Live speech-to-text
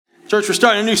Church, we're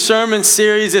starting a new sermon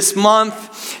series this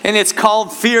month, and it's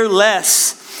called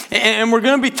Fearless. And we're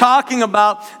going to be talking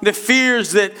about the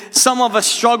fears that some of us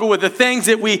struggle with, the things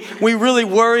that we really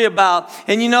worry about.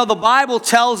 And you know, the Bible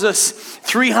tells us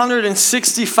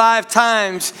 365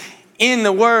 times in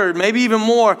the Word, maybe even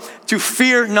more, to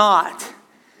fear not.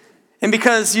 And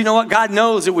because, you know what, God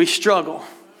knows that we struggle.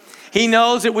 He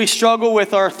knows that we struggle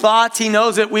with our thoughts. He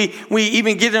knows that we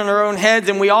even get in our own heads,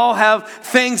 and we all have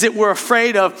things that we're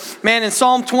afraid of. Man, in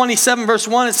Psalm 27, verse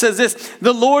 1, it says this: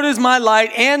 "The Lord is my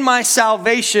light and my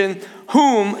salvation.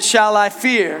 Whom shall I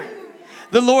fear?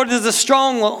 The Lord is the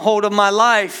stronghold of my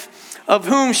life. Of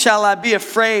whom shall I be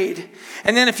afraid?"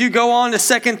 And then if you go on to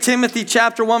 2 Timothy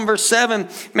chapter 1, verse 7,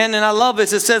 man, and I love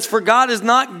this. It says, "For God has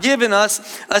not given us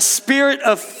a spirit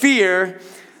of fear,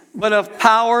 but of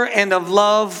power and of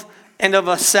love and of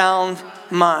a sound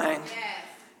mind."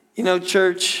 You know,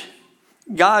 church,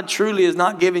 God truly has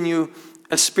not given you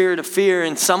a spirit of fear,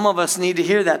 and some of us need to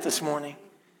hear that this morning.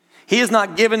 He has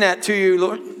not given that to you,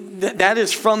 Lord. That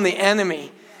is from the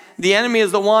enemy. The enemy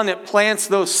is the one that plants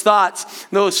those thoughts,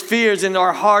 those fears into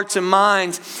our hearts and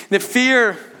minds. The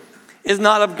fear is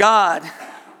not of God.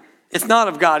 It's not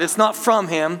of God. It's not from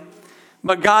Him.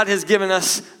 But God has given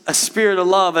us a spirit of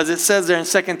love, as it says there in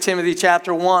 2 Timothy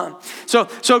chapter 1.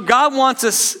 So God wants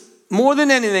us, more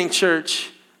than anything, church,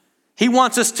 He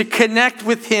wants us to connect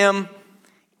with Him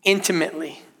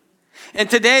intimately. And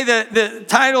today the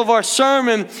title of our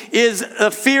sermon is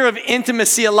a fear of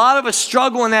intimacy. A lot of us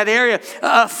struggle in that area,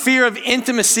 a fear of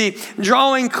intimacy,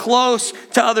 drawing close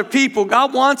to other people.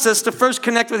 God wants us to first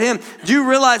connect with Him. Do you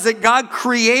realize that God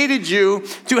created you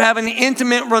to have an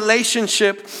intimate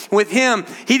relationship with Him?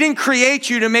 He didn't create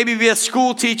you to maybe be a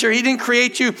school teacher. He didn't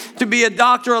create you to be a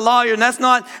doctor or a lawyer. And that's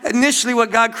not initially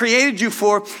what God created you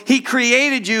for. He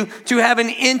created you to have an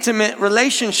intimate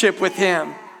relationship with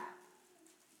Him.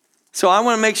 So I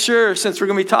want to make sure, since we're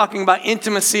going to be talking about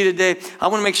intimacy today, I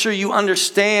want to make sure you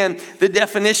understand the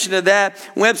definition of that.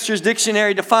 Webster's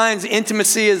dictionary defines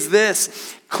intimacy as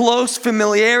this: close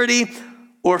familiarity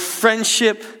or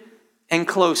friendship and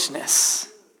closeness.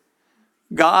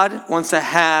 God wants to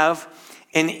have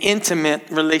an intimate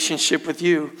relationship with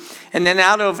you. And then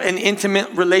out of an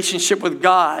intimate relationship with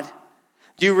God,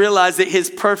 do you realize that His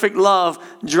perfect love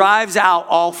drives out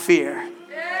all fear?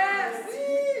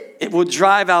 It will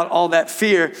drive out all that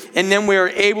fear, and then we are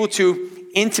able to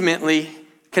intimately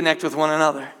connect with one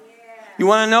another. You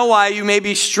want to know why you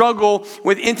maybe struggle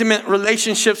with intimate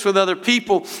relationships with other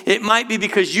people? It might be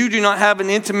because you do not have an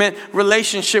intimate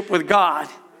relationship with God.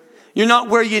 You're not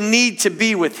where you need to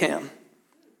be with Him.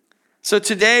 So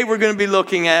today we're going to be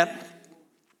looking at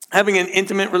having an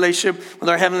intimate relationship with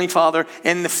our Heavenly Father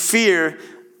and the fear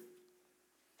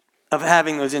of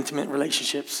having those intimate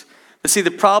relationships. But see,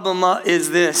 the problem is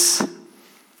this: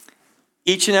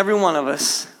 each and every one of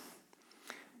us,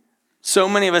 so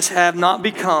many of us have not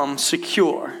become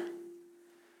secure.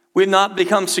 We've not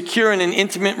become secure in an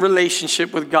intimate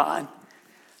relationship with God.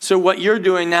 So what you're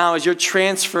doing now is you're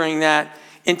transferring that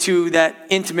into that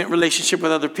intimate relationship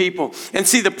with other people. And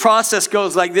see, the process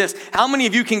goes like this. How many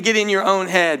of you can get in your own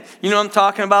head? You know what I'm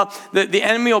talking about? The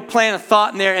enemy will plant a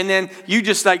thought in there, and then you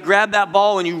just like grab that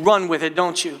ball and you run with it,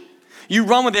 don't you? You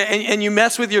run with it and you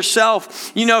mess with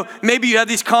yourself. You know, maybe you have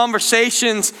these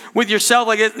conversations with yourself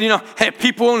like, you know, hey, if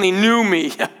people only knew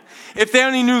me. If they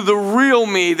only knew the real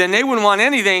me, then they wouldn't want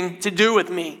anything to do with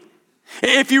me.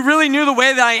 If you really knew the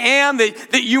way that I am,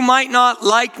 that you might not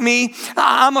like me.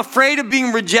 I'm afraid of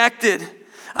being rejected.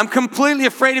 I'm completely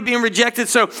afraid of being rejected,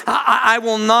 so I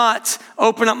will not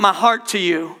open up my heart to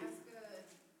you.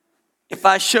 If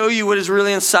I show you what is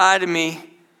really inside of me,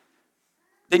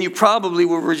 then you probably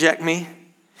will reject me.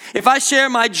 If I share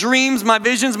my dreams, my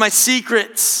visions, my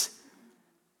secrets,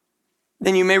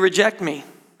 then you may reject me.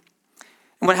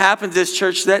 And what happens is,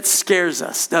 church, that scares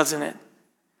us, doesn't it?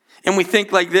 And we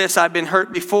think like this: I've been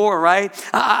hurt before, right?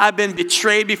 I've been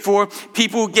betrayed before.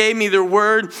 People who gave me their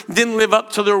word didn't live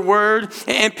up to their word.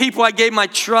 And people I gave my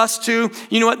trust to,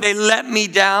 you know what? They let me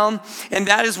down. And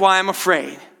that is why I'm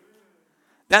afraid.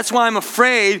 That's why I'm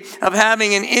afraid of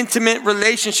having an intimate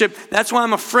relationship. That's why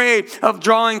I'm afraid of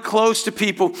drawing close to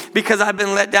people, because I've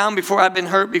been let down before. I've been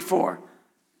hurt before.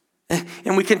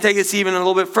 And we can take this even a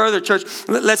little bit further, church.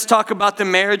 Let's talk about the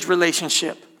marriage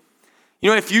relationship. You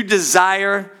know, if you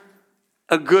desire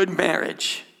a good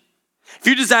marriage, if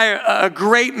you desire a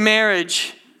great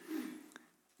marriage,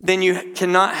 then you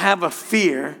cannot have a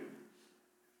fear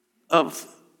of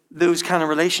those kind of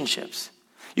relationships.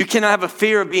 You cannot have a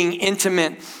fear of being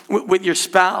intimate with your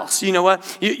spouse. You know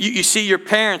what? You see your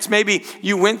parents. Maybe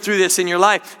you went through this in your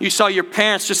life. You saw your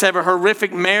parents just have a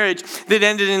horrific marriage that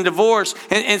ended in divorce.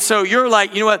 And so you're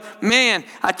like, you know what? Man,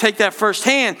 I take that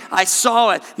firsthand. I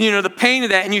saw it. You know, the pain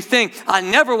of that. And you think, I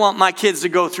never want my kids to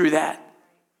go through that.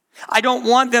 I don't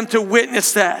want them to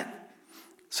witness that.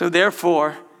 So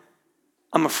therefore,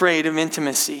 I'm afraid of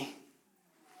intimacy.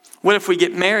 What if we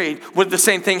get married? What if the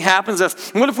same thing happens to us?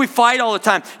 What if we fight all the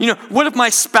time? You know, what if my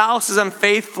spouse is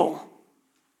unfaithful?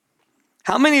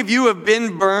 How many of you have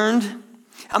been burned?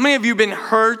 How many of you have been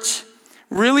hurt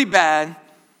really bad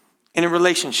in a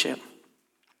relationship?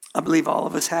 I believe all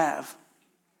of us have.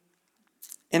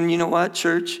 And you know what,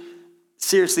 church?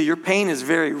 Seriously, your pain is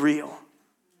very real.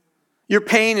 Your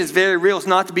pain is very real. It's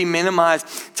not to be minimized.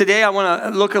 Today, I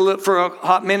want to look for a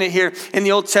hot minute here. In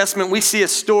the Old Testament, we see a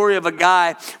story of a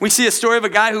guy. We see a story of a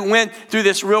guy who went through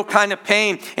this real kind of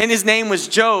pain, and his name was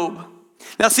Job.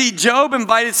 Now, see, Job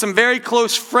invited some very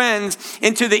close friends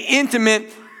into the intimate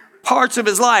parts of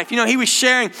his life. You know, he was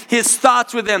sharing his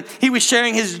thoughts with them. He was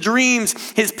sharing his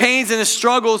dreams, his pains, and his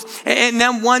struggles. And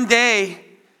then one day,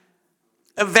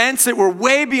 events that were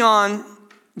way beyond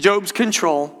Job's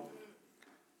control,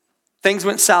 things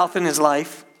went south in his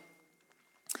life.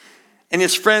 And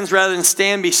his friends, rather than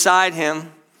stand beside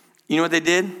him, you know what they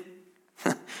did?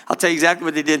 I'll tell you exactly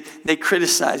what they did. They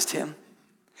criticized him.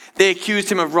 They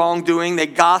accused him of wrongdoing. They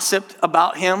gossiped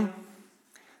about him.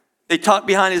 They talked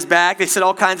behind his back. They said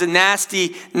all kinds of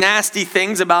nasty, nasty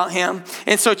things about him.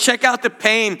 And so check out the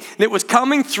pain that was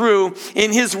coming through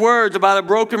in his words about a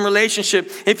broken relationship.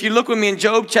 If you look with me in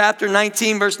Job chapter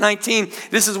 19, verse 19,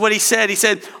 this is what he said. He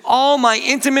said, all my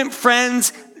intimate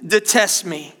friends detest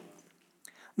me.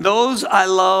 Those I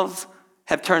love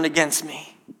have turned against me.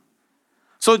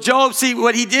 So Job, see,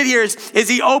 what he did here is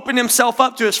he opened himself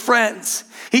up to his friends.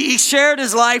 He shared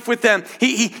his life with them.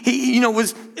 He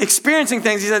was experiencing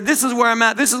things. He said, this is where I'm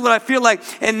at. This is what I feel like.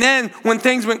 And then when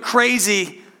things went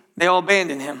crazy, they all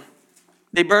abandoned him.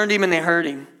 They burned him and they hurt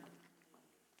him.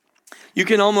 You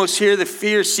can almost hear the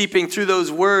fear seeping through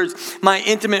those words. My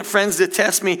intimate friends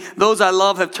detest me. Those I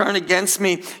love have turned against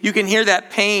me. You can hear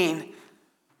that pain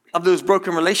of those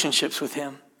broken relationships with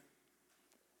him.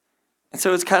 And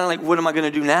so it's kind of like, what am I going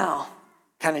to do now?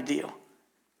 Kind of deal.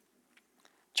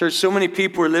 Church, so many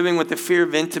people are living with the fear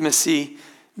of intimacy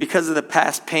because of the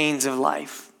past pains of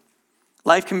life.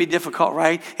 Life can be difficult,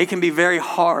 right? It can be very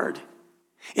hard.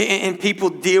 And people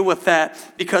deal with that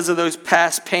because of those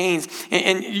past pains.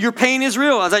 And your pain is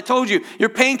real, as I told you. Your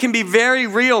pain can be very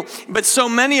real. But so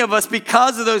many of us,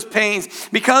 because of those pains,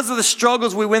 because of the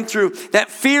struggles we went through,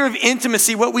 that fear of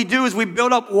intimacy, what we do is we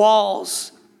build up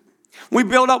walls. We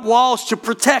build up walls to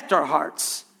protect our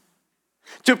hearts.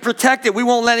 To protect it. We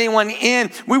won't let anyone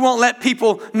in. We won't let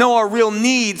people know our real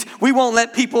needs. We won't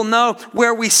let people know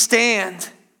where we stand.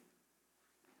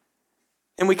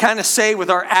 And we kind of say with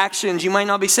our actions, you might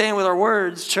not be saying with our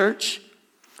words, church,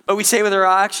 but we say with our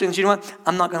actions, you know what?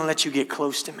 I'm not going to let you get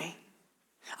close to me.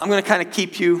 I'm going to kind of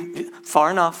keep you far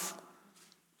enough.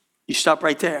 You stop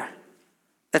right there.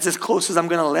 That's as close as I'm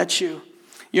going to let you.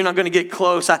 You're not going to get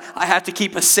close. I have to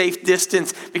keep a safe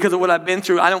distance because of what I've been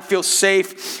through. I don't feel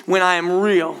safe when I am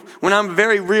real. When I'm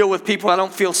very real with people, I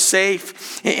don't feel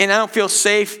safe. And I don't feel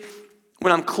safe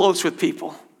when I'm close with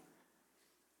people.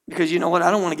 Because you know what? I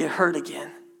don't want to get hurt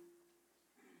again.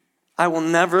 I will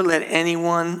never let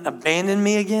anyone abandon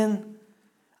me again.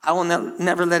 I will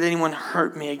never let anyone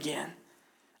hurt me again.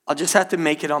 I'll just have to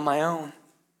make it on my own.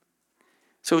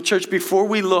 So church, before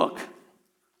we look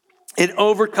at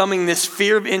overcoming this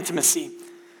fear of intimacy,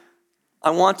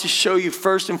 I want to show you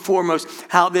first and foremost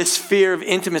how this fear of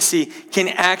intimacy can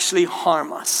actually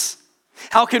harm us.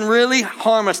 How it can really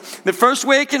harm us. The first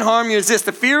way it can harm you is this.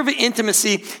 The fear of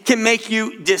intimacy can make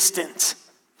you distant.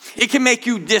 It can make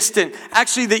you distant.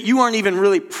 Actually, that you aren't even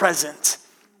really present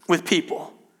with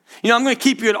people. You know, I'm going to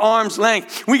keep you at arm's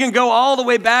length. We can go all the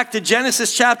way back to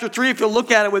Genesis chapter 3 if you'll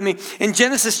look at it with me. In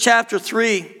Genesis chapter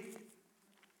 3,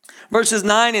 verses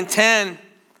 9 and 10,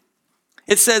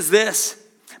 it says this.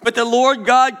 But the Lord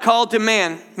God called to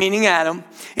man, meaning Adam,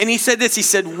 and he said this. He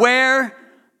said, where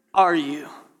are you?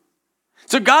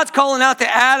 So God's calling out to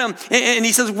Adam, and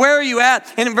he says, where are you at?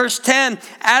 And in verse 10,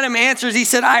 Adam answers, he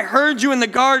said, I heard you in the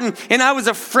garden, and I was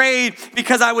afraid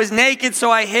because I was naked, so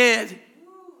I hid.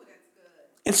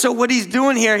 And so what he's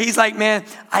doing here, he's like, man,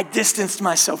 I distanced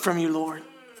myself from you, Lord.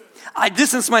 I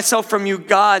distanced myself from you,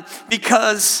 God,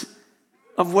 because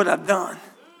of what I've done,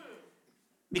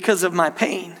 because of my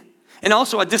pain. And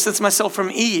also I distanced myself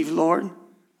from Eve, Lord.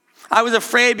 I was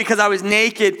afraid because I was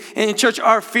naked. And in church,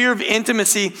 our fear of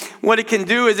intimacy, what it can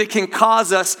do is it can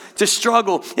cause us to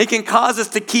struggle. It can cause us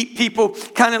to keep people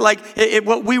kind of like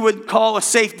what we would call a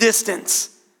safe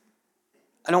distance.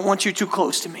 I don't want you too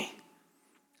close to me.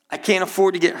 I can't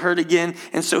afford to get hurt again.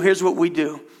 And so here's what we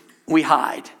do. We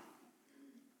hide.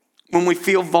 When we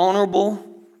feel vulnerable,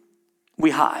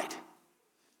 we hide.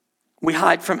 We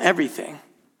hide from everything.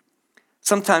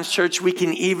 Sometimes, church, we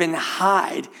can even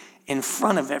hide in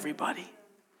front of everybody.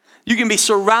 You can be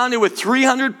surrounded with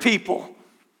 300 people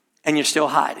and you're still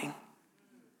hiding.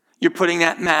 You're putting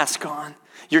that mask on.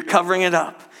 You're covering it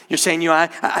up. You're saying,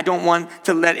 I don't want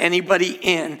to let anybody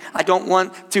in. I don't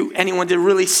want anyone to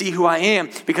really see who I am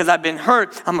because I've been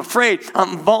hurt. I'm afraid.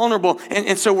 I'm vulnerable.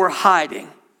 And so we're hiding.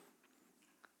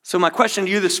 So my question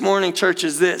to you this morning, church,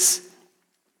 is this.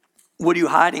 What are you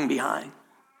hiding behind?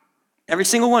 Every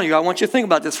single one of you, I want you to think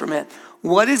about this for a minute.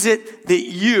 What is it that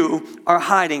you are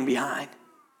hiding behind?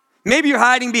 Maybe you're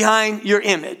hiding behind your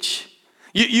image.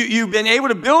 You've been able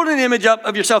to build an image up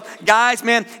of yourself. Guys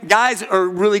are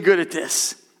really good at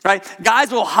this, right?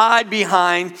 Guys will hide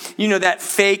behind, that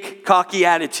fake cocky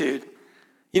attitude.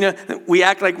 We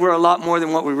act like we're a lot more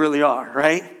than what we really are,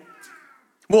 right?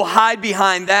 We'll hide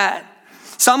behind that.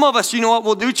 Some of us, you know what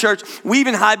we'll do, church? We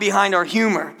even hide behind our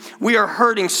humor. We are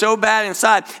hurting so bad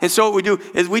inside. And so what we do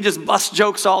is we just bust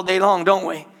jokes all day long, don't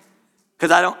we? Because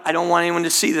I don't want anyone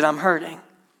to see that I'm hurting.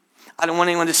 I don't want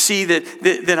anyone to see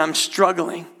that I'm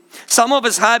struggling. Some of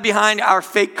us hide behind our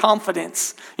fake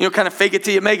confidence. Kind of fake it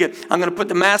till you make it. I'm going to put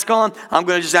the mask on. I'm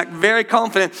going to just act very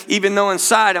confident, even though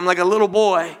inside I'm like a little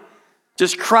boy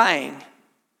just crying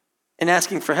and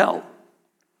asking for help.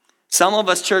 Some of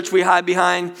us, church, we hide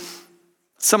behind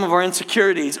some of our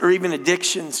insecurities or even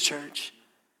addictions, church.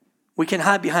 We can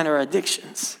hide behind our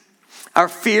addictions. Our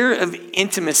fear of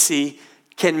intimacy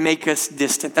can make us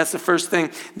distant. That's the first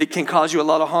thing that can cause you a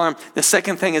lot of harm. The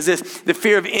second thing is this. The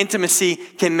fear of intimacy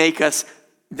can make us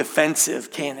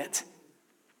defensive, can it?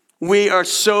 We are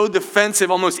so defensive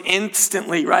almost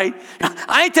instantly, right?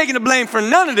 I ain't taking the blame for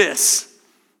none of this.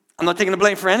 I'm not taking the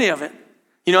blame for any of it.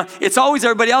 It's always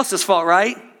everybody else's fault,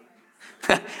 right?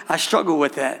 I struggle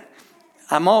with that.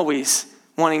 I'm always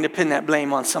wanting to pin that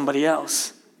blame on somebody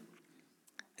else.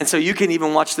 And so you can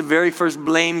even watch the very first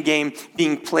blame game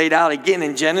being played out again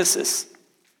in Genesis.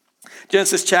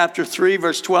 Genesis chapter 3,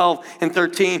 verse 12 and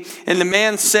 13. And the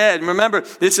man said, remember,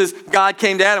 this is God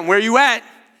came to Adam. Where are you at?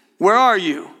 Where are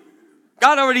you?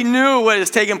 God already knew what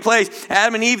is taking place.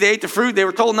 Adam and Eve, they ate the fruit. They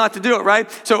were told not to do it,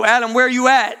 right? So Adam, where are you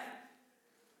at?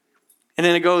 And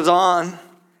then it goes on.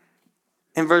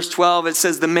 In verse 12, it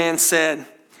says, the man said,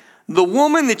 the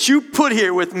woman that you put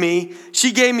here with me,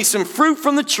 she gave me some fruit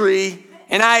from the tree,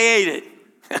 and I ate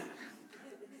it.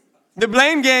 The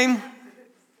blame game,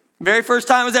 very first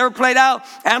time it was ever played out.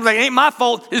 Adam's like, it ain't my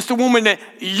fault. It's the woman that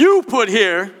you put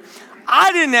here.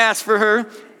 I didn't ask for her.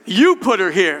 You put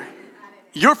her here.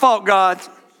 Your fault, God.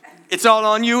 It's all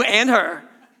on you and her.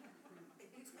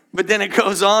 But then it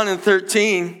goes on in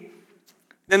 13.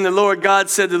 Then the Lord God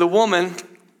said to the woman,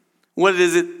 what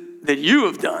is it that you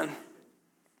have done?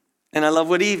 And I love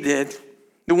what Eve did.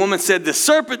 The woman said, the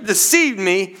serpent deceived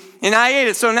me and I ate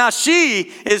it. So now she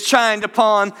is trying to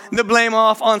pawn the blame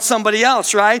off on somebody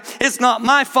else, right? It's not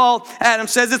my fault. Adam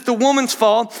says it's the woman's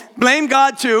fault. Blame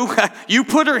God too. You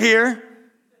put her here.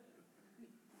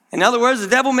 In other words, the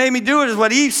devil made me do it is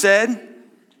what Eve said.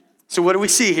 So what do we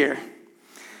see here?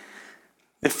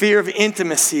 The fear of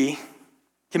intimacy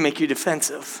can make you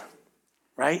defensive,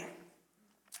 right?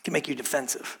 It can make you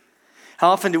defensive. How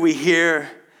often do we hear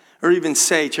or even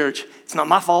say, church, it's not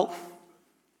my fault.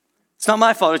 It's not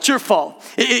my fault. It's your fault.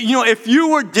 If you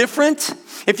were different,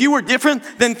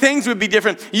 then things would be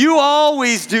different. You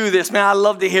always do this. Man, I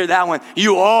love to hear that one.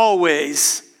 You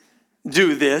always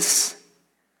do this.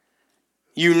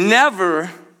 You never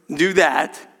do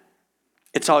that.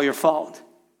 It's all your fault.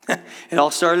 It all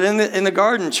started in the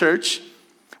garden, church.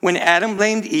 When Adam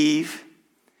blamed Eve,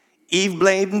 Eve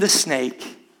blamed the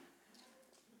snake,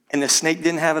 and the snake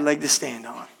didn't have a leg to stand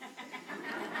on.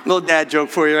 Little dad joke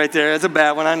for you right there. That's a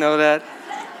bad one. I know that.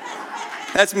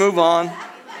 Let's move on.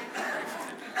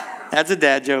 That's a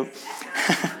dad joke.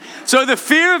 So the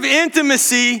fear of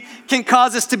intimacy can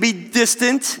cause us to be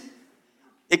distant.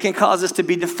 It can cause us to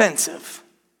be defensive.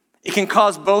 It can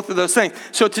cause both of those things.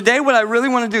 So today what I really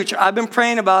want to do, I've been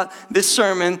praying about this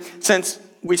sermon since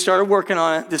we started working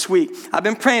on it this week. I've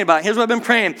been praying about it. Here's what I've been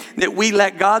praying. That we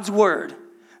let God's word,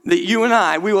 that you and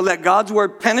I, we will let God's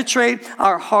word penetrate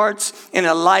our hearts in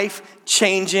a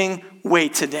life-changing way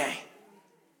today.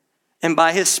 And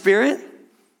by his spirit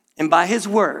and by his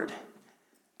word,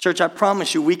 church, I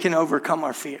promise you, we can overcome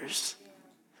our fears.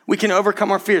 We can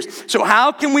overcome our fears. So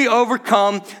how can we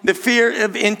overcome the fear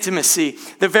of intimacy?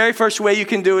 The very first way you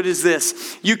can do it is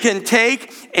this. You can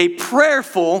take a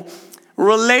prayerful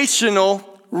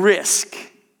relational risk.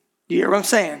 You hear what I'm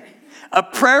saying? A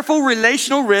prayerful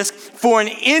relational risk for an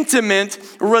intimate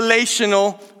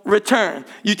relational return.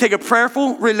 You take a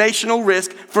prayerful relational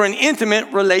risk for an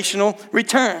intimate relational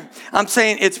return. I'm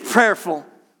saying it's prayerful.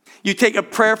 You take a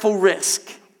prayerful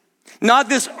risk. Not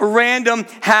this random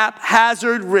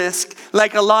haphazard risk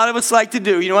like a lot of us like to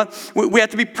do. You know what? We have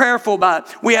to be prayerful about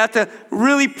it. We have to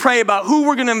really pray about who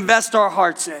we're going to invest our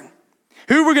hearts in.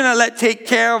 Who we're going to let take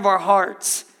care of our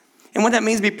hearts. And what that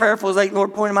means to be prayerful is like,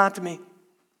 Lord, point them out to me.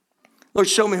 Lord,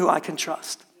 show me who I can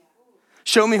trust.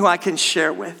 Show me who I can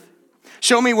share with.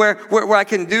 Show me where I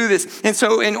can do this. And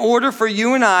so in order for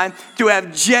you and I to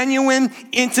have genuine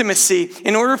intimacy,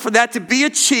 in order for that to be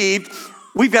achieved,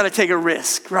 we've got to take a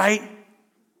risk, right?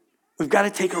 We've got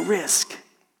to take a risk.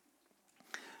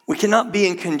 We cannot be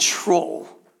in control.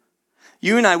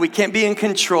 You and I, we can't be in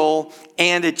control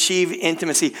and achieve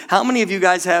intimacy. How many of you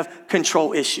guys have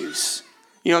control issues?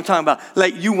 You know what I'm talking about?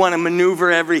 Like you want to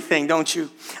maneuver everything, don't you?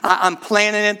 I'm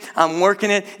planning it. I'm working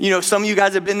it. You know, some of you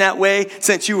guys have been that way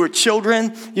since you were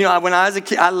children. You know, when I was a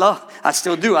kid, I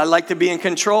still do. I like to be in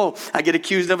control. I get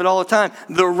accused of it all the time.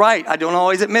 They're right. I don't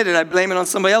always admit it. I blame it on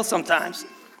somebody else sometimes.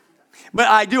 But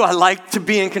I do. I like to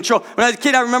be in control. When I was a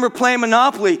kid, I remember playing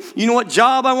Monopoly. You know what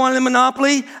job I wanted in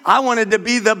Monopoly? I wanted to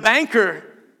be the banker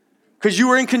because you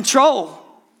were in control.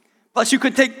 Plus, you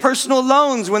could take personal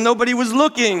loans when nobody was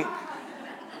looking.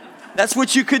 That's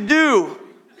what you could do.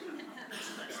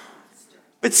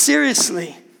 But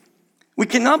seriously, we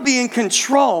cannot be in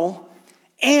control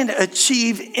and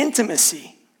achieve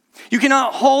intimacy. You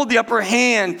cannot hold the upper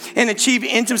hand and achieve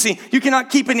intimacy. You cannot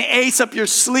keep an ace up your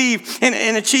sleeve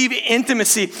and achieve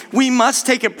intimacy. We must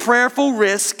take a prayerful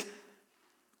risk.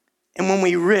 And when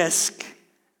we risk,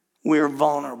 we're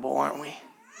vulnerable, aren't we?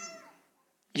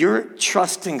 You're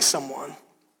trusting someone.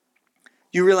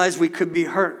 You realize we could be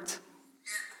hurt.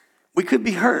 We could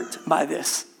be hurt by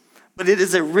this, but it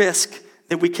is a risk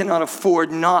that we cannot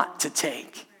afford not to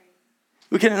take.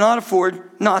 We cannot afford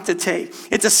not to take.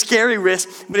 It's a scary risk,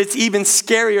 but it's even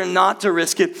scarier not to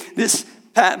risk it.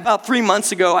 About 3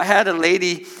 months ago, I had a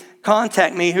lady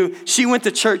contact me who, she went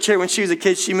to church here when she was a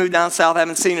kid. She moved down south,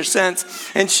 haven't seen her since.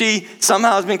 And she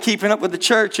somehow has been keeping up with the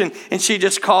church, and she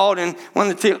just called and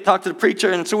wanted to talk to the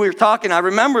preacher. And so we were talking. I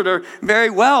remembered her very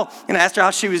well and asked her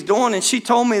how she was doing, and she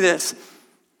told me this.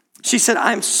 She said,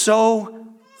 I'm so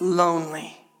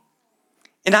lonely.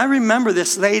 And I remember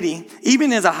this lady,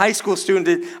 even as a high school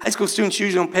student, students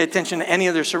usually don't pay attention to any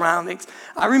of their surroundings.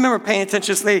 I remember paying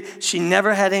attention to this lady. She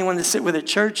never had anyone to sit with at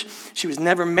church. She was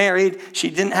never married. She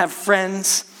didn't have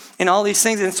friends and all these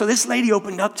things. And so this lady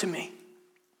opened up to me.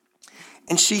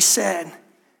 And she said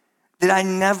that I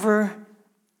never,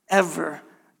 ever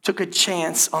took a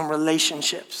chance on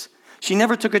relationships. She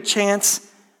never took a chance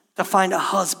to find a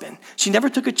husband. She never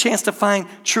took a chance to find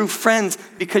true friends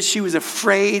because she was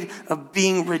afraid of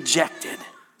being rejected.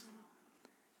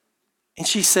 And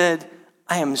she said,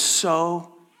 I am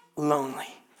so lonely.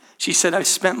 She said, I've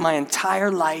spent my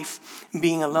entire life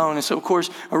being alone. And so, of course,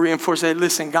 I reinforced that,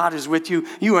 listen, God is with you.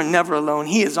 You are never alone.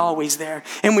 He is always there.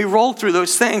 And we roll through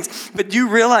those things. But do you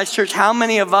realize, church, how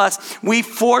many of us, we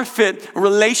forfeit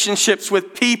relationships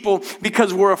with people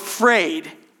because we're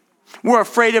afraid? We're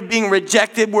afraid of being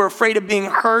rejected. We're afraid of being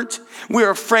hurt. We're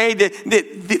afraid that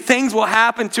things will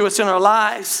happen to us in our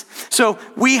lives. So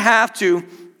we have to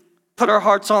put our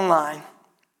hearts on line.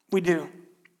 We do.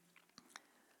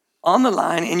 On the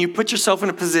line, and you put yourself in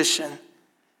a position,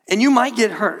 and you might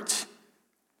get hurt,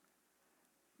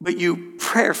 but you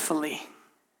prayerfully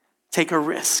take a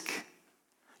risk.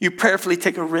 You prayerfully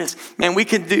take a risk. Man, we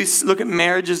can look at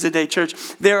marriages today, church.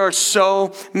 There are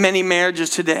so many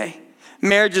marriages today.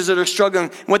 Marriages that are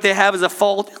struggling. What they have is a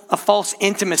false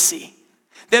intimacy.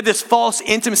 They have this false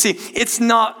intimacy. It's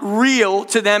not real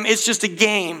to them. It's just a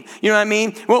game. You know what I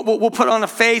mean? We'll put on a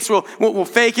face. We'll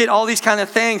fake it. All these kind of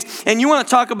things. And you want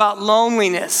to talk about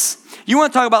loneliness. You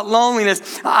want to talk about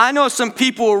loneliness. I know some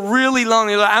people are really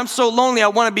lonely. Like, I'm so lonely. I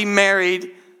want to be married.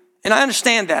 And I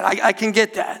understand that. I can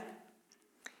get that.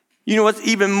 You know what's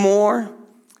even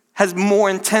has more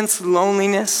intense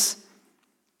loneliness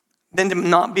than to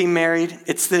not be married?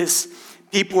 It's this: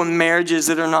 people in marriages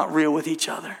that are not real with each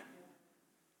other.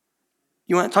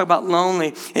 You want to talk about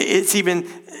lonely? It's even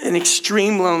an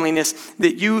extreme loneliness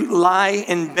that you lie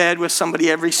in bed with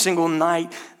somebody every single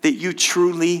night that you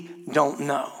truly don't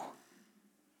know.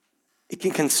 It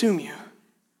can consume you.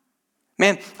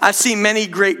 Man, I've seen many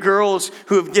great girls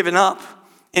who have given up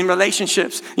in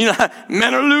relationships.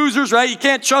 Men are losers, right? You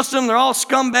can't trust them. They're all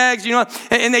scumbags,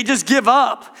 and they just give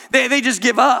up. They just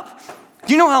give up.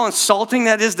 Do you know how insulting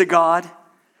that is to God?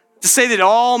 To say that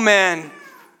all men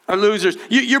are losers.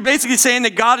 You're basically saying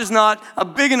that God is not a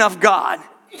big enough God,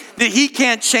 that he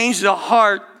can't change the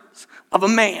heart of a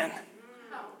man.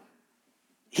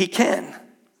 He can.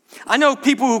 I know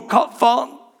people who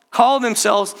call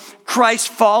themselves Christ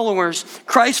followers,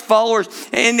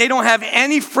 and they don't have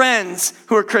any friends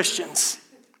who are Christians.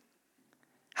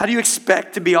 How do you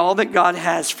expect to be all that God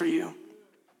has for you?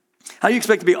 How do you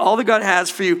expect to be all that God has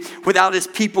for you without his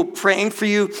people praying for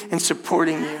you and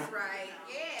supporting you? Right.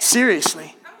 Yeah.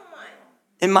 Seriously.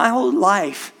 In my whole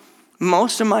life,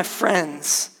 most of my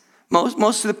friends,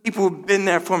 most of the people who've been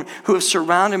there for me, who have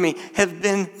surrounded me, have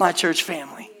been my church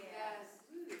family.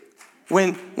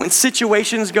 When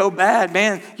situations go bad,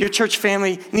 man, your church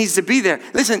family needs to be there.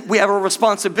 Listen, we have a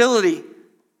responsibility.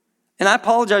 And I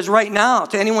apologize right now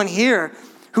to anyone here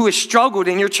who has struggled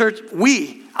in your church.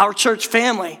 Our church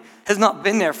family, has not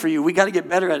been there for you. We got to get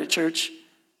better at it, church.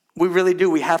 We really do.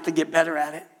 We have to get better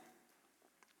at it.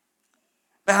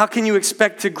 But how can you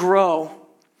expect to grow?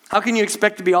 How can you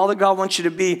expect to be all that God wants you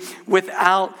to be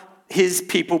without his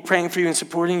people praying for you and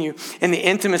supporting you? And the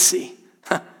intimacy.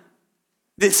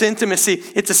 This intimacy,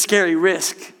 it's a scary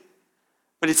risk.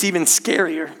 But it's even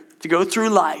scarier to go through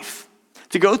life.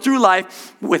 To go through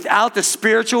life without the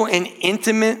spiritual and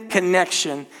intimate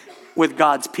connection with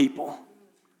God's people.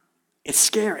 It's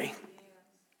scary.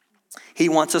 He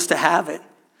wants us to have it.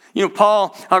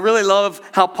 Paul, I really love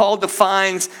how Paul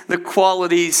defines the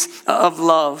qualities of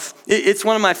love. It's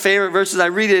one of my favorite verses. I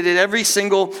read it at every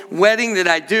single wedding that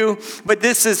I do. But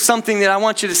this is something that I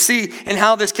want you to see and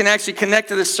how this can actually connect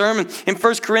to this sermon. In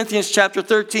 1 Corinthians chapter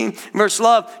 13, verse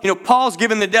love, Paul's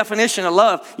given the definition of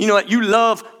love. You know what? You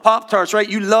love Pop-Tarts, right?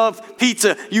 You love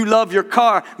pizza. You love your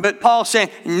car. But Paul's saying,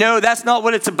 no, that's not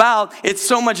what it's about. It's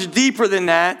so much deeper than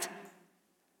that.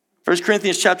 1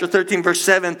 Corinthians chapter 13, verse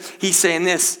 7, he's saying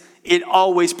this, it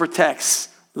always protects.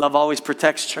 Love always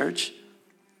protects, church.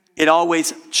 It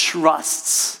always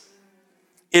trusts.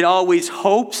 It always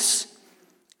hopes,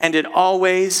 and it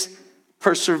always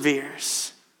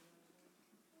perseveres.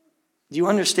 Do you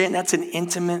understand? That's an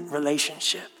intimate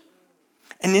relationship.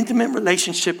 An intimate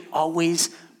relationship always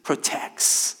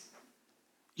protects.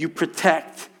 You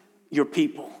protect your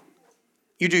people.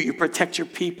 You do, you protect your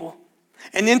people.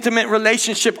 An intimate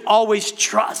relationship always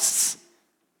trusts.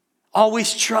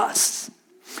 Always trusts.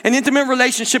 An intimate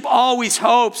relationship always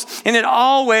hopes, and it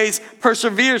always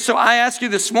perseveres. So I ask you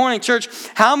this morning, church,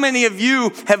 how many of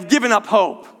you have given up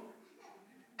hope?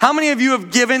 How many of you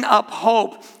have given up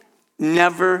hope?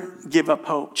 Never give up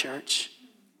hope, church.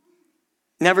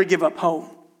 Never give up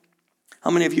hope. How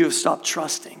many of you have stopped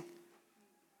trusting?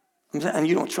 And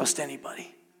you don't trust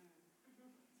anybody.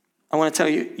 I want to tell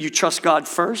you, you trust God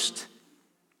first.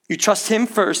 You trust him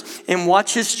first, and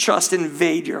watch his trust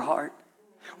invade your heart.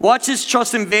 Watch his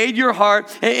trust invade your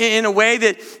heart in a way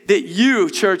that you,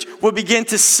 church, will begin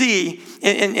to see,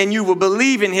 and you will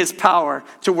believe in his power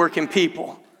to work in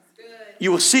people.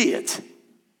 You will see it.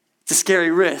 It's a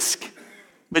scary risk,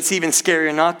 but it's even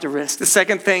scarier not to risk. The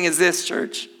second thing is this,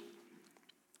 church.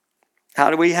 How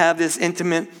do we have this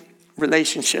intimate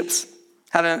relationships?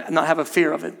 How to not have a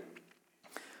fear of it?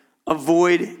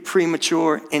 Avoid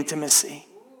premature intimacy.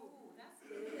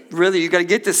 Really, you got to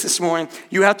get this morning.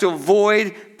 You have to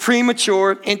avoid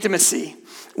premature intimacy.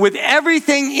 With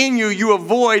everything in you, you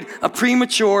avoid a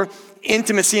premature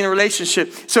intimacy in a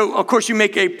relationship. So, of course, you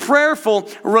make a prayerful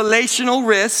relational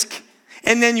risk,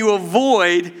 and then you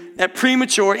avoid that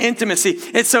premature intimacy.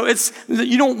 And so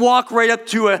you don't walk right up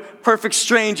to a perfect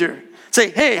stranger.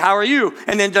 Say, hey, how are you?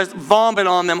 And then just vomit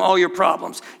on them all your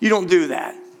problems. You don't do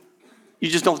that. You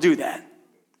just don't do that.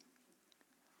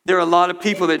 There are a lot of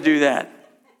people that do that.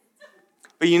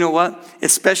 But you know what?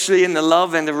 Especially in the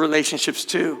love end of relationships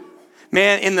too.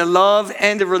 Man, in the love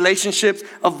end of relationships,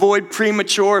 avoid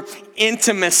premature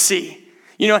intimacy.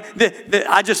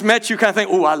 I just met you kind of think,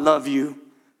 oh, I love you.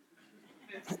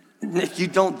 You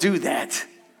don't do that.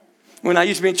 When I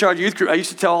used to be in charge of youth group, I used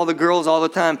to tell all the girls all the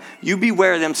time, you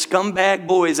beware them scumbag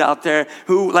boys out there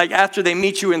who, like, after they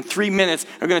meet you in 3 minutes,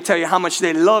 are going to tell you how much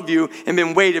they love you and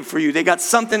been waiting for you. They got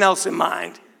something else in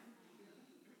mind.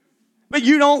 But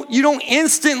you don't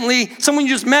instantly, someone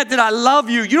you just met that I love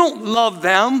you, you don't love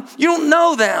them. You don't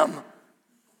know them.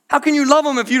 How can you love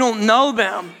them if you don't know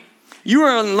them? You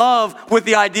are in love with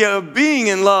the idea of being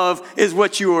in love is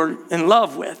what you are in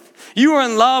love with. You are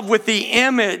in love with the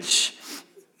image,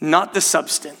 not the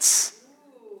substance.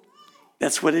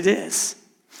 That's what it is.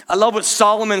 I love what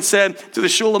Solomon said to the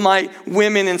Shulamite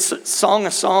women in Song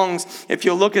of Songs. If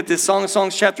you'll look at this, Song of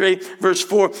Songs chapter 8, verse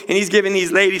 4, and he's giving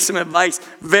these ladies some advice.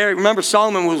 Remember,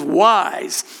 Solomon was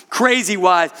wise, crazy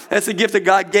wise. That's the gift that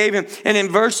God gave him. And in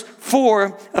verse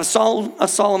 4 of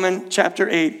Solomon chapter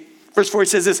 8, verse 4, he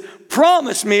says this,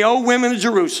 promise me, O women of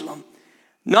Jerusalem,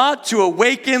 not to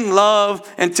awaken love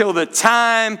until the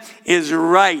time is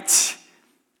right.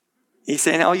 He's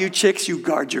saying, all you chicks, you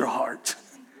guard your heart.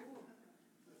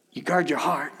 You guard your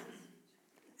heart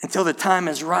until the time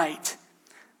is right.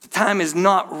 The time is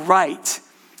not right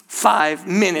 5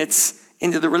 minutes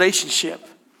into the relationship.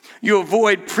 You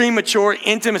avoid premature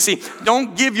intimacy.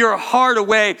 Don't give your heart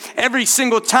away every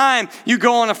single time you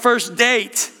go on a first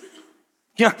date.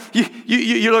 You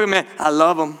look at me, I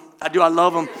love him. I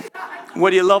love him.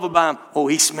 What do you love about him? Oh,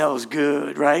 he smells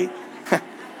good, right?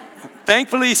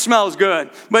 Thankfully, he smells good.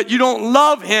 But you don't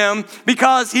love him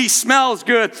because he smells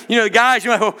good. You know, the guys,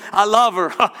 you're like, oh, I love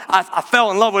her. I fell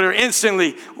in love with her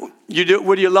instantly.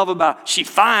 What do you love about her? She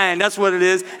fine. That's what it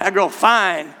is. That girl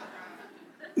fine.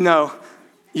 No,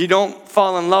 you don't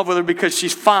fall in love with her because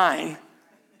she's fine.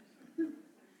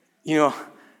 You know,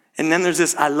 and then there's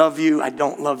this, I love you, I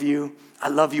don't love you. I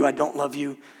love you, I don't love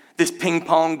you. This ping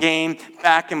pong game,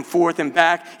 back and forth,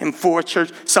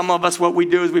 church. Some of us, what we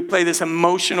do is we play this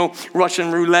emotional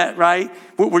Russian roulette, right?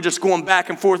 We're just going back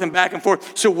and forth.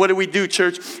 So what do we do,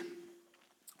 church?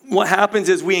 What happens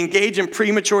is we engage in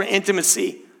premature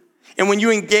intimacy. And when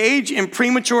you engage in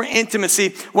premature intimacy,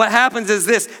 what happens is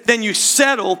this, then you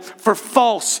settle for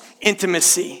false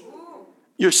intimacy.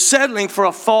 You're settling for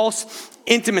a false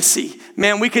intimacy.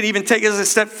 Man, we could even take this a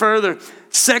step further.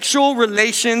 Sexual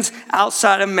relations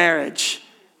outside of marriage.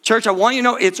 Church, I want you to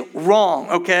know it's wrong,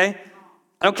 okay?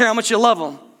 I don't care how much you love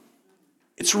them.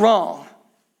 It's wrong.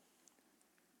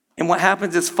 And what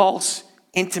happens is false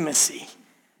intimacy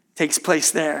takes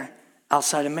place there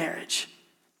outside of marriage.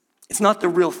 It's not the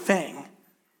real thing.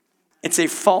 It's a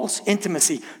false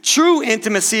intimacy. True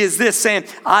intimacy is this, saying,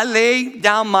 I lay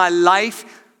down my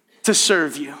life to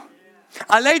serve you.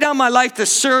 I lay down my life to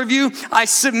serve you. I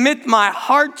submit my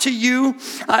heart to you.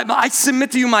 I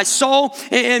submit to you my soul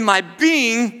and my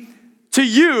being to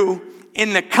you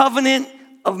in the covenant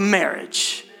of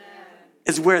marriage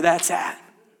is where that's at.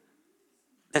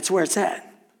 That's where it's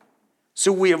at.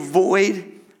 So we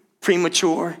avoid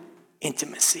premature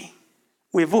intimacy.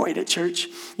 We avoid it, church.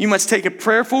 You must take a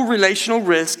prayerful relational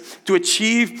risk to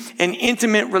achieve an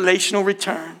intimate relational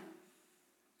return.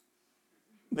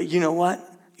 But you know what?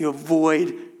 You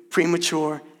avoid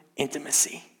premature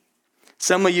intimacy.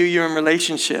 Some of you, you're in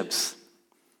relationships.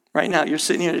 Right now, you're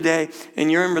sitting here today,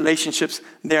 and you're in relationships.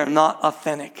 They're not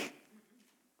authentic.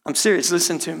 I'm serious.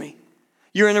 Listen to me.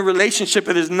 You're in a relationship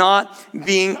that is not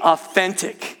being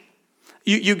authentic.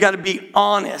 You got to be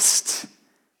honest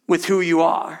with who you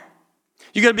are.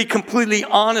 You got to be completely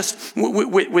honest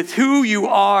with who you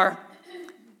are.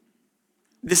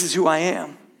 This is who I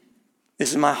am. This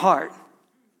is my heart.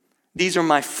 These are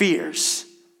my fears.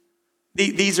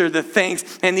 These are the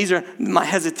things, and these are my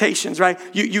hesitations, right?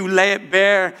 You lay it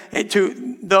bare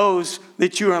to those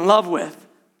that you're in love with.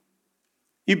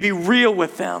 You be real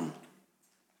with them.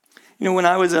 You know, when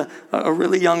I was a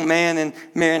really young man, and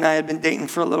Mary and I had been dating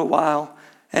for a little while,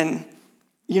 and,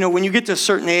 you know, when you get to a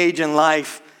certain age in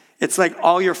life, it's like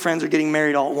all your friends are getting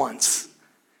married all at once.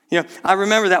 You know, I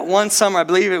remember that one summer, I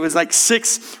believe it was like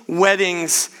 6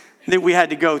 weddings that we had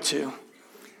to go to.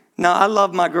 Now, I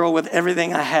love my girl with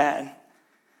everything I had.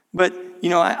 But, you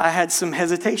know, I had some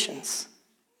hesitations.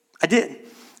 I did.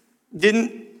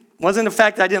 Wasn't the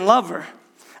fact that I didn't love her.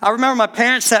 I remember my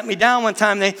parents sat me down one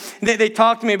time. They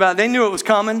talked to me about it. They knew it was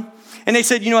coming. And they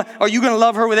said, you know what, are you going to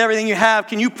love her with everything you have?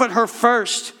 Can you put her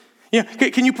first? You know,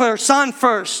 can you put her son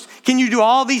first? Can you do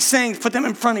all these things, put them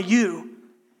in front of you?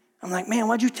 I'm like, man,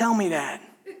 why'd you tell me that?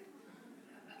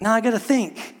 Now I got to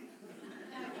think.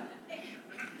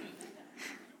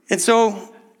 And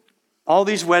so all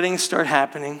these weddings start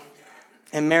happening.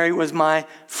 And Mary was my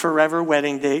forever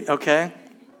wedding date, okay?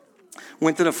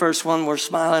 Went to the first one. We're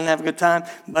smiling, having a good time.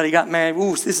 Buddy got married.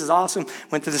 Ooh, this is awesome.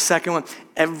 Went to the second one.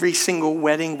 Every single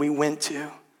wedding we went to,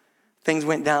 things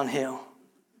went downhill.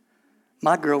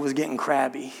 My girl was getting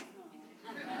crabby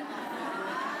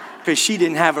because she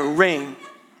didn't have a ring.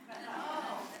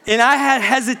 And I had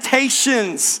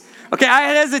hesitations. Okay, I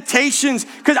had hesitations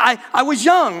because I was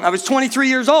young. I was 23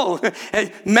 years old.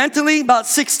 Mentally, about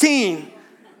 16.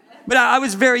 But I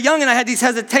was very young, and I had these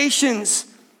hesitations.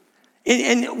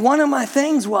 And one of my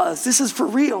things was, this is for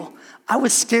real, I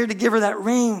was scared to give her that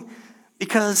ring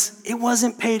because it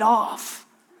wasn't paid off.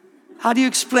 How do you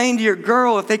explain to your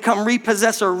girl if they come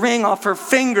repossess a ring off her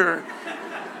finger?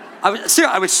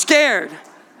 I was scared.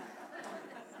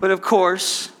 But of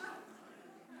course,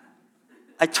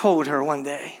 I told her one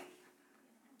day,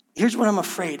 here's what I'm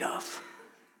afraid of.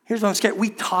 Here's what I'm scared. We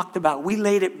talked about, we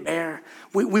laid it bare.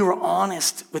 We were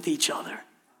honest with each other.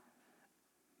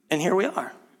 And here we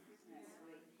are.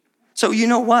 So you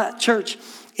know what, church?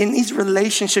 In these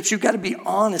relationships, you've got to be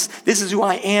honest. This is who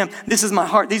I am. This is my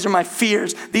heart. These are my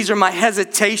fears. These are my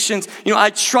hesitations. You know, I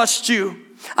trust you.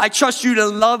 I trust you to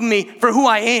love me for who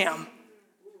I am.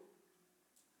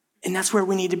 And that's where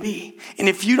we need to be. And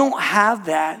if you don't have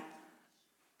that,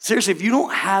 seriously, if you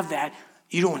don't have that,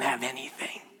 you don't have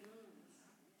anything.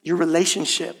 Your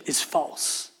relationship is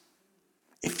false.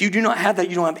 If you do not have that,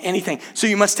 you don't have anything. So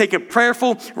you must take a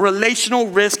prayerful relational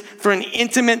risk for an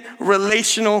intimate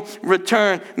relational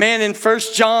return. Man, in 1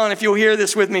 John, if you'll hear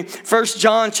this with me, 1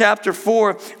 John chapter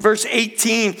 4, verse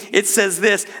 18, it says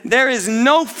this: there is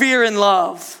no fear in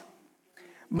love,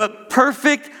 but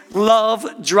perfect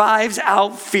love drives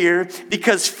out fear,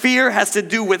 because fear has to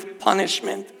do with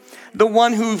punishment. The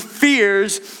one who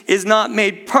fears is not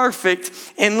made perfect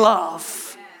in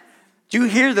love. Do you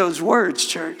hear those words,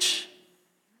 church?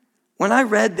 When I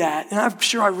read that, and I'm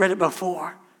sure I read it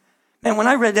before, man, when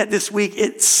I read that this week,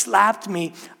 it slapped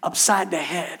me upside the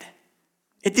head.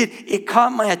 It did. It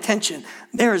caught my attention.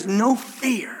 There is no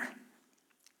fear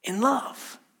in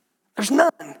love. There's none.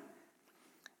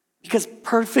 Because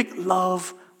perfect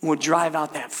love will drive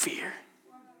out that fear.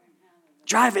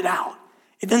 Drive it out.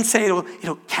 It doesn't say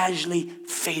it'll casually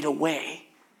fade away.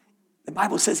 The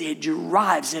Bible says it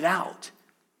drives it out.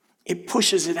 It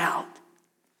pushes it out.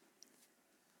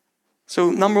 So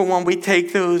number one, we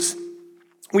take those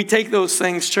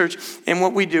things, church, and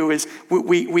what we do is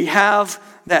we have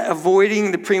that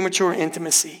avoiding the premature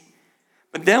intimacy.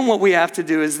 But then what we have to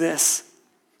do is this.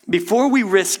 Before we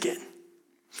risk it,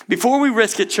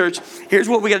 church, here's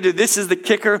what we got to do. This is the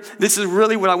kicker. This is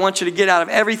really what I want you to get out of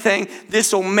everything.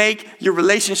 This will make your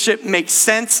relationship make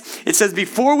sense. It says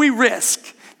before we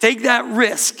take that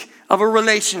risk of a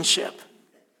relationship,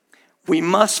 we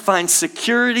must find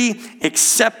security,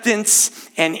 acceptance,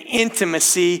 and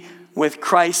intimacy with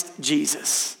Christ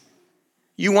Jesus.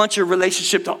 You want your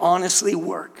relationship to honestly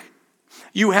work.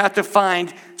 You have to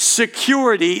find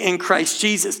security in Christ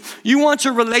Jesus. You want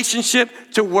your relationship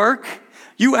to work.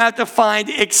 You have to find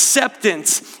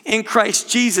acceptance in Christ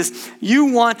Jesus. You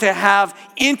want to have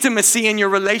intimacy in your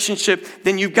relationship,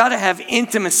 then you've got to have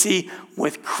intimacy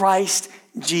with Christ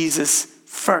Jesus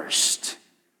first.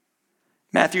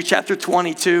 Matthew chapter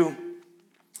 22.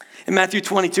 In Matthew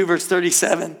 22, verse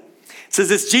 37, it says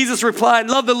this: Jesus replied,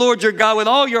 love the Lord your God with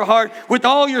all your heart, with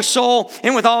all your soul,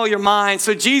 and with all your mind.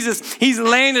 So Jesus, he's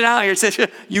laying it out here. He says,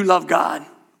 you love God.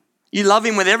 You love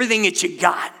him with everything that you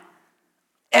got.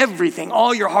 Everything,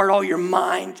 all your heart, all your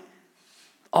mind,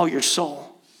 all your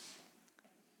soul.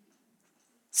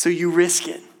 So you risk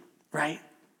it, right?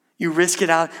 You risk it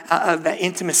out of that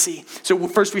intimacy. So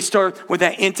first we start with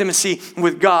that intimacy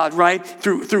with God, right?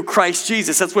 Through Christ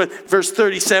Jesus. That's what verse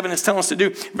 37 is telling us to do.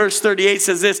 Verse 38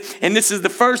 says this: and this is the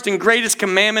first and greatest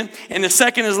commandment, and the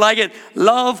second is like it: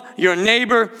 love your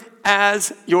neighbor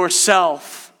as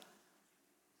yourself.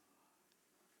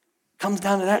 Comes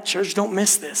down to that, church. Don't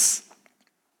miss this.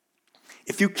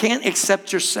 If you can't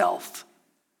accept yourself,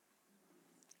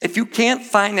 if you can't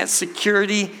find that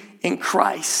security in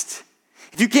Christ,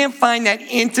 if you can't find that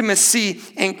intimacy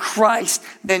in Christ,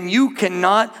 then you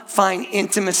cannot find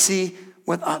intimacy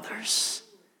with others.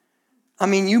 I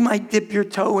mean, you might dip your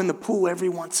toe in the pool every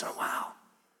once in a while,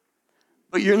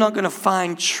 but you're not going to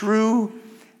find true,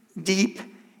 deep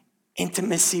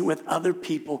intimacy with other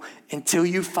people until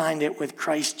you find it with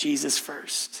Christ Jesus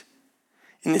first.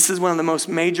 And this is one of the most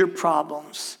major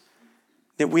problems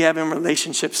that we have in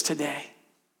relationships today.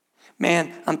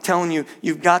 Man, I'm telling you,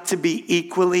 you've got to be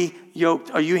equally yoked.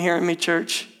 Are you hearing me,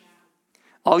 church?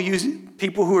 All you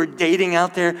people who are dating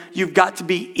out there, you've got to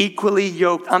be equally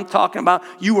yoked. I'm talking about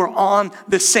you are on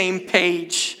the same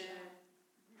page.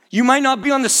 You might not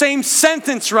be on the same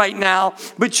sentence right now,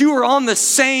 but you are on the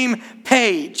same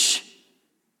page.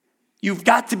 You've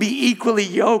got to be equally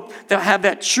yoked to have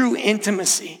that true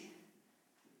intimacy.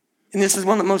 And this is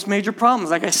one of the most major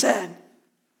problems, like I said.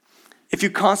 If you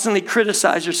constantly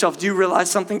criticize yourself, do you realize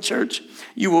something, church?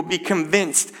 You will be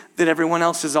convinced that everyone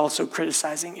else is also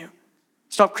criticizing you.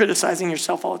 Stop criticizing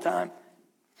yourself all the time.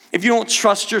 If you don't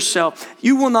trust yourself,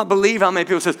 you will not believe how many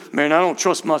people say, man, I don't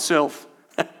trust myself.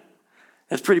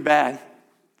 That's pretty bad.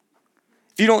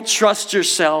 If you don't trust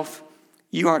yourself,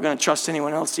 you aren't going to trust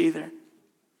anyone else either.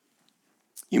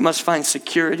 You must find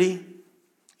security.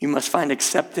 You must find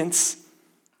acceptance.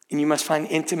 And you must find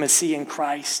intimacy in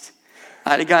Christ.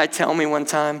 I had a guy tell me one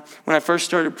time when I first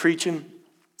started preaching,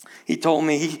 he told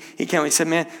me, he came and he said,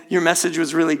 man, your message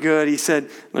was really good. He said,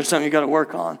 there's something you got to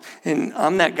work on. And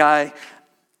I'm that guy.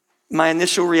 My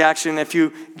initial reaction, if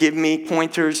you give me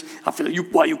pointers, I feel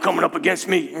like, why are you coming up against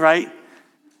me, right?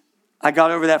 I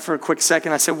got over that for a quick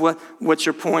second. I said, what's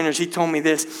your pointers? He told me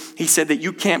this. He said that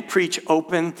you can't preach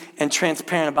open and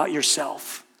transparent about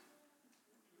yourself.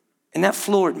 And that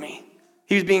floored me.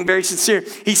 He was being very sincere.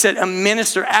 He said,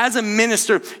 as a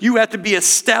minister, you have to be a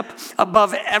step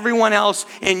above everyone else.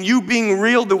 And you being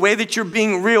real, the way that you're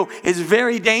being real is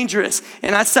very dangerous.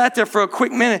 And I sat there for a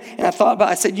quick minute and I thought about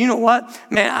it. I said, you know what?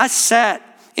 Man, I sat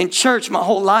in church my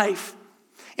whole life.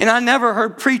 And I never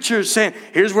heard preachers saying,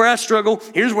 here's where I struggle,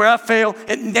 here's where I fail.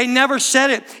 And they never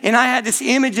said it. And I had this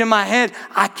image in my head,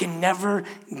 I can never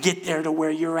get there to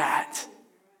where you're at.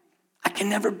 I can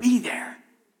never be there.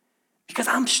 Because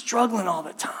I'm struggling all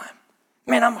the time.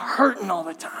 Man, I'm hurting all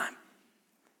the time.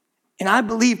 And I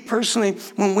believe personally,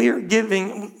 when we are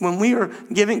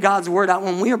giving God's word out,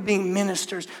 when we are being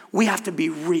ministers, we have to be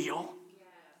real.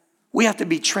 We have to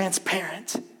be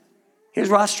transparent. Here's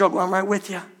where I struggle. I'm right with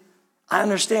you. I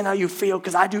understand how you feel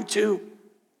because I do too.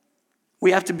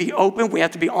 We have to be open. We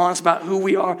have to be honest about who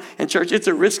we are in church. It's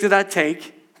a risk that I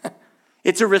take.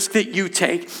 It's a risk that you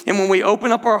take. And when we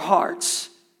open up our hearts,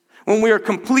 when we are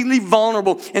completely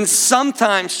vulnerable, and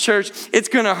sometimes, church, it's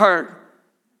going to hurt.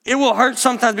 It will hurt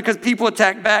sometimes because people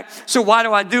attack back. So why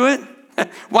do I do it?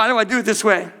 Why do I do it this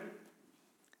way?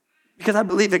 Because I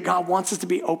believe that God wants us to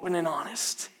be open and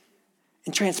honest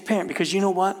and transparent. Because you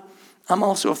know what? I'm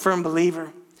also a firm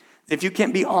believer that if you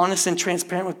can't be honest and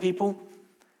transparent with people,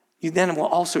 you then will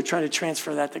also try to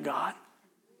transfer that to God.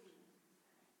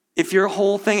 If your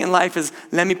whole thing in life is,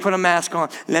 let me put a mask on,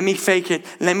 let me fake it,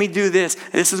 let me do this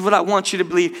is what I want you to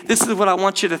believe, this is what I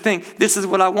want you to think, this is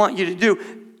what I want you to do,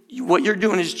 what you're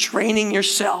doing is training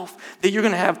yourself that you're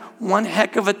going to have one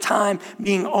heck of a time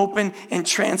being open and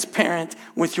transparent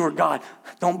with your God.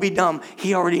 Don't be dumb.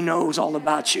 He already knows all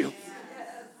about you.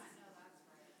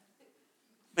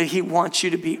 But he wants you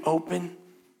to be open,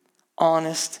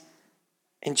 honest,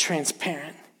 and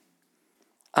transparent.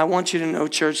 I want you to know,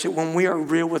 church, that when we are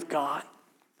real with God,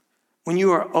 when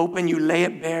you are open, you lay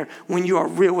it bare, when you are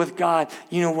real with God,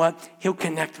 you know what? He'll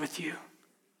connect with you.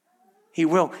 He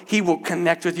will. He will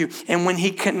connect with you. And when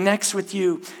he connects with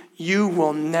you, you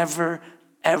will never,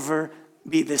 ever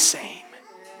be the same.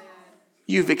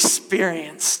 You've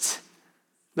experienced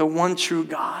the one true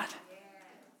God,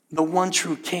 the one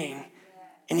true King,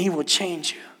 and he will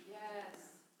change you.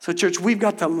 So, church, we've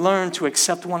got to learn to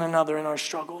accept one another in our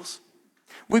struggles.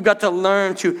 We've got to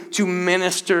learn to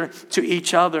minister to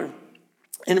each other.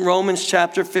 In Romans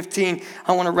chapter 15,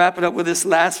 I want to wrap it up with this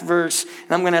last verse.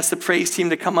 And I'm going to ask the praise team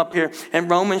to come up here. In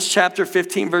Romans chapter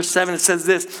 15, verse 7, it says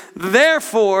this: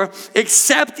 therefore,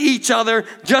 accept each other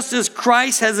just as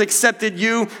Christ has accepted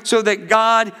you, so that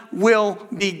God will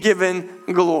be given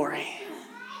glory.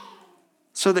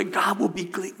 So that God will be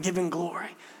given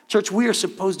glory. Church, we are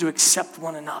supposed to accept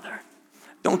one another.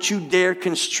 Don't you dare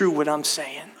construe what I'm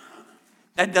saying.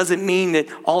 That doesn't mean that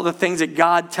all the things that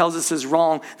God tells us is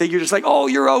wrong, that you're just like, oh,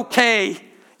 you're okay.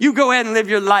 You go ahead and live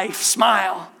your life.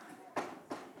 Smile.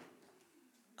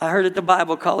 I heard at the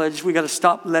Bible college, we got to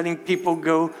stop letting people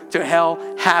go to hell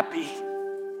happy.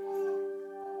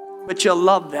 But you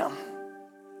love them.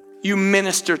 You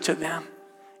minister to them.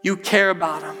 You care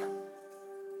about them.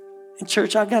 And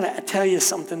church, I got to tell you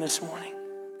something this morning.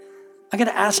 I got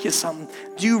to ask you something.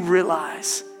 Do you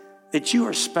realize that you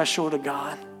are special to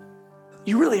God?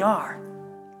 You really are.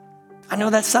 I know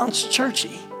that sounds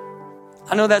churchy.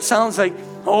 I know that sounds like,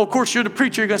 oh, of course you're the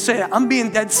preacher. You're going to say that. I'm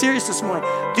being dead serious this morning.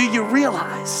 Do you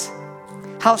realize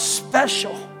how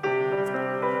special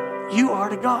you are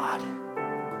to God?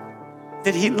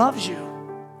 That he loves you.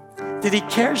 That he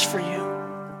cares for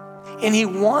you. And he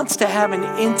wants to have an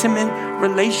intimate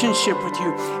relationship with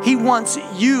you. He wants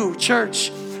you,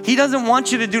 church. He doesn't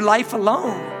want you to do life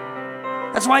alone.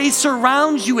 That's why he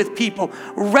surrounds you with people.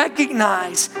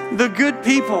 Recognize the good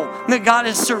people that God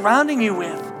is surrounding you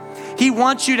with. He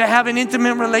wants you to have an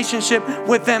intimate relationship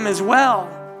with them as well.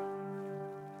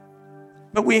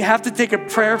 But we have to take a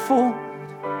prayerful,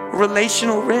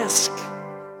 relational risk.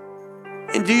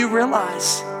 And do you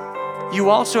realize you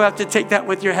also have to take that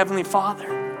with your Heavenly Father?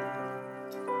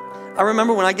 I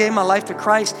remember when I gave my life to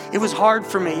Christ, it was hard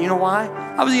for me. You know why?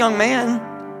 I was a young man.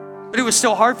 But it was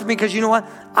still hard for me because you know what?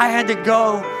 I had to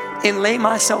go and lay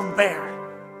myself bare.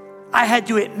 I had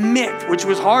to admit, which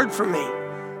was hard for me,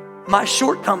 my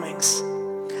shortcomings.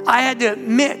 I had to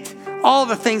admit all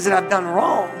the things that I've done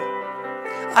wrong.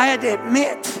 I had to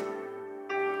admit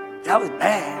that was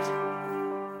bad.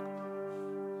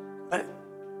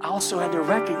 also had to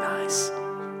recognize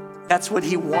that's what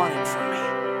he wanted from me.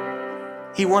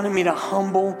 He wanted me to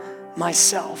humble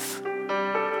myself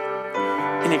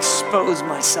and expose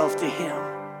myself to him.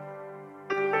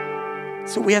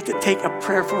 So we have to take a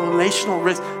prayerful relational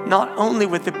risk, not only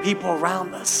with the people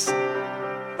around us,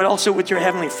 but also with your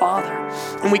Heavenly Father.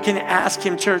 And we can ask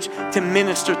him, church, to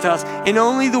minister to us in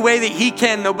only the way that he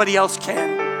can, nobody else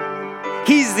can.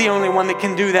 He's the only one that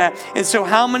can do that. And so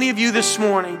how many of you this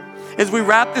morning, as we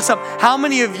wrap this up, how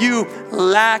many of you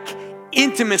lack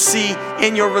intimacy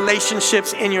in your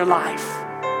relationships in your life?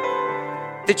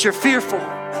 That you're fearful.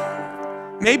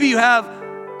 Maybe you have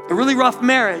a really rough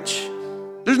marriage.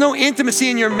 There's no intimacy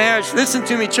in your marriage. Listen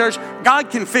to me, church. God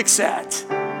can fix that.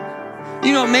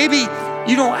 You know, maybe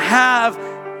you don't have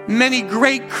many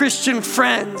great Christian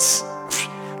friends.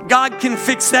 God can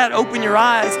fix that. Open your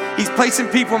eyes. He's placing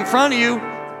people in front of you.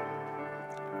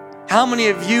 How many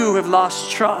of you have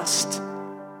lost trust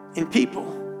in people?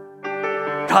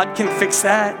 God can fix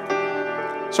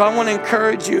that. So I want to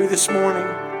encourage you this morning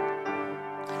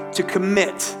to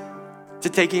commit to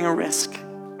taking a risk.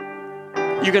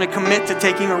 You're going to commit to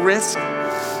taking a risk.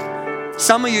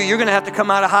 Some of you, you're going to have to come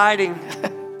out of hiding.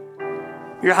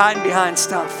 You're hiding behind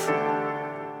stuff.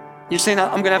 You're saying,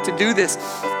 I'm going to have to do this.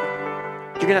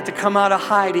 You're going to have to come out of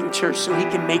hiding, church, so he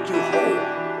can make you whole.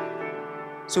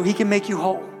 So he can make you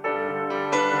whole.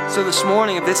 So this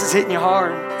morning, if this is hitting you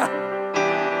hard,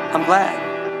 I'm glad.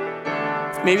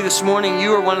 Maybe this morning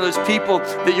you are one of those people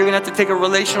that you're going to have to take a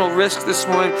relational risk this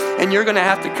morning, and you're going to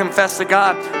have to confess to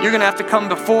God. You're going to have to come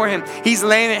before him. He's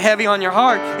laying it heavy on your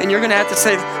heart, and you're going to have to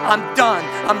say, I'm done.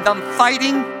 I'm done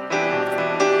fighting.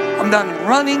 I'm done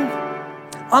running.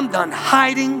 I'm done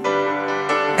hiding.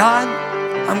 God,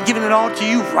 I'm giving it all to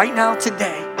you right now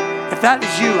today. If that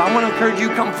is you, I want to encourage you,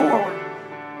 come forward.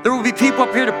 There will be people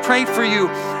up here to pray for you,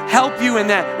 help you in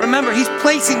that. Remember, he's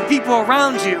placing people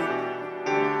around you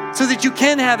so that you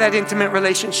can have that intimate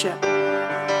relationship.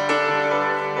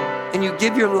 And you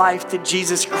give your life to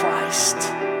Jesus Christ,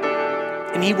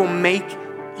 and he will make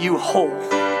you whole.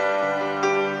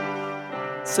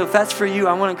 So if that's for you,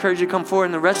 I want to encourage you to come forward.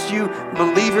 And the rest of you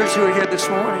believers who are here this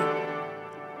morning,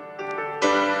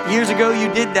 years ago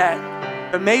you did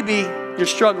that, but maybe you're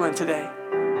struggling today.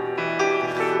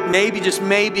 Maybe, just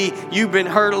maybe, you've been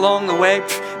hurt along the way.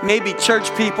 Maybe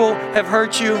church people have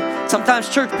hurt you. Sometimes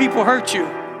church people hurt you.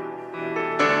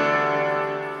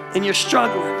 And you're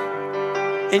struggling.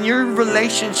 And your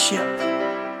relationship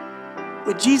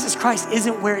with Jesus Christ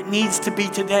isn't where it needs to be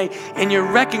today. And you're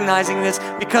recognizing this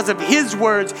because of his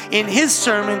words in his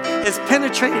sermon has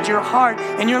penetrated your heart.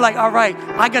 And you're like, all right,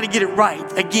 I got to get it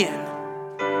right again.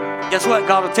 Guess what?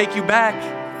 God will take you back.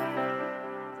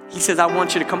 He says, I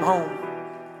want you to come home.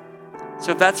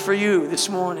 So if that's for you this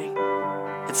morning,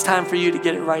 it's time for you to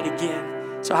get it right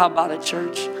again. So how about it,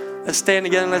 church? Let's stand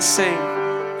together and let's sing.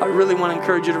 I really want to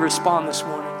encourage you to respond this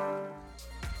morning.